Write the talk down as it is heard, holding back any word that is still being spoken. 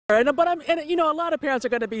And you know, a lot of parents are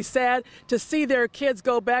going to be sad to see their kids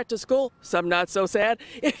go back to school. Some not so sad,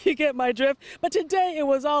 if you get my drift. But today it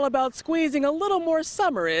was all about squeezing a little more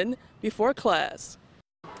summer in before class.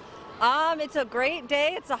 It's a great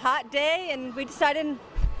day. It's a hot day, and we decided to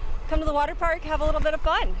come to the water park, have a little bit of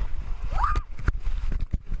fun.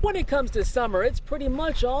 When it comes to summer, it's pretty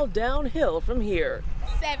much all downhill from here.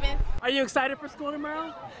 7. Are you excited for school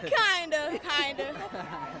tomorrow? Kinda.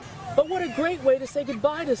 But what a great way to say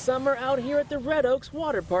goodbye to summer out here at the Red Oaks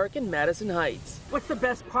Water Park in Madison Heights. What's the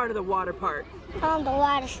best part of the water park? The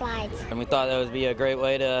water slides. And we thought that would be a great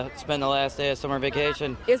way to spend the last day of summer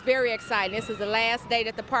vacation. It's very exciting. This is the last day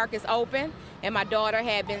that the park is open, and my daughter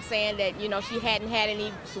had been saying that, you know, she hadn't had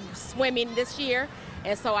any swimming this year,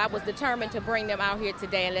 and so I was determined to bring them out here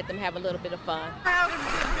today and let them have a little bit of fun.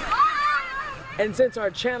 And since our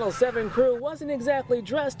Channel 7 crew wasn't exactly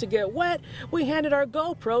dressed to get wet, we handed our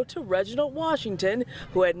GoPro to Reginald Washington,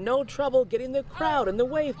 who had no trouble getting the crowd in the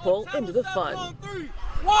wave pool into the fun.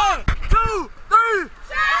 1, 2, 3!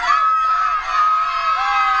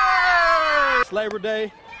 It's Labor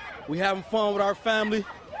Day. We having fun with our family.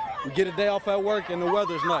 We get a day off at work and the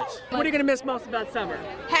weather's nice. What are you going to miss most about summer?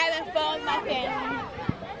 Having fun with my family.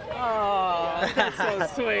 Oh, that's so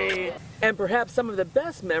sweet. And perhaps some of the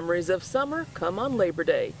best memories of summer come on Labor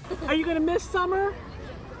Day. Are you going to miss summer?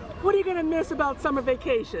 What are you going to miss about summer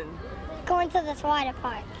vacation? Going to this water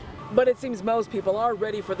park. But it seems most people are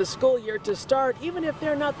ready for the school year to start, even if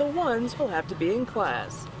they're not the ones who'll have to be in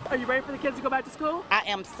class. Are you ready for the kids to go back to school? I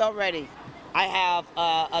am so ready. I have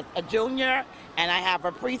a junior, and I have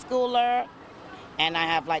a preschooler, and I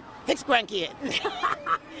have like 6 grandkids.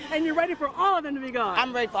 And you're ready for all of them to be gone?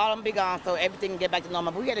 I'm ready for all of them to be gone so everything can get back to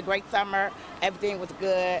normal. But we had a great summer. Everything was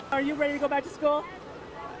good. Are you ready to go back to school?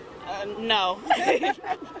 No.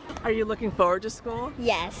 Are you looking forward to school?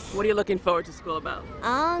 Yes. What are you looking forward to school about?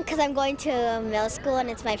 Because I'm going to middle school and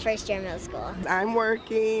it's my first year in middle school. I'm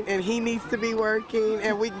working and he needs to be working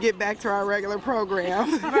and we can get back to our regular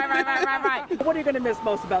program. Right. What are you going to miss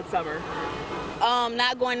most about summer?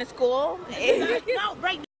 Not going to school. No,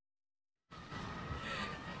 right.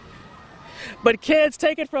 But kids,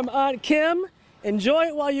 take it from Aunt Kim. Enjoy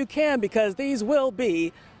it while you can, because these will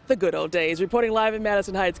be the good old days. Reporting live in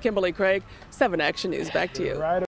Madison Heights, Kimberly Craig, 7 Action News. Back to you.